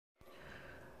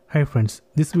Hi friends,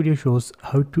 this video shows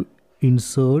how to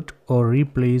insert or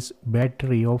replace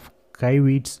battery of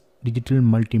KAIWEETS digital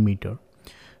multimeter.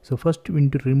 So first we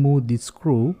need to remove this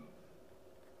screw.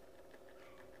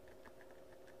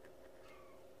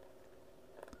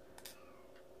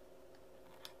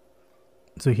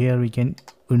 So here we can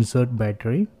insert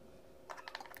battery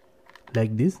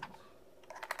like this.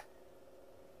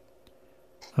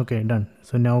 Okay, done.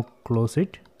 So now close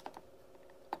it.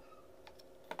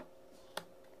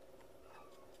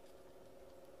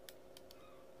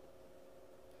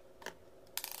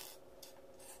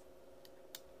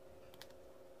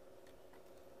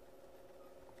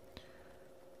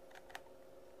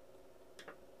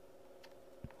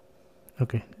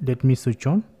 Okay, let me switch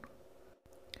on.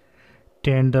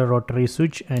 Turn the rotary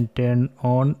switch and turn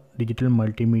on digital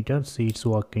multimeter. See, it's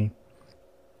working.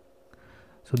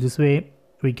 So this way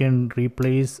we can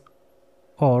replace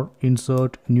or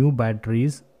insert new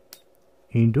batteries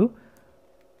into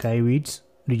KAIWEETS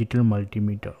digital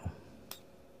multimeter.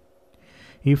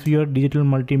 If your digital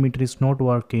multimeter is not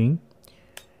working,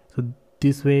 so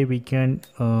this way we can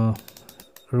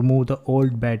remove the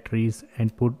old batteries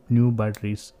and put new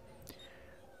batteries.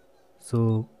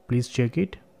 So please check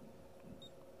it.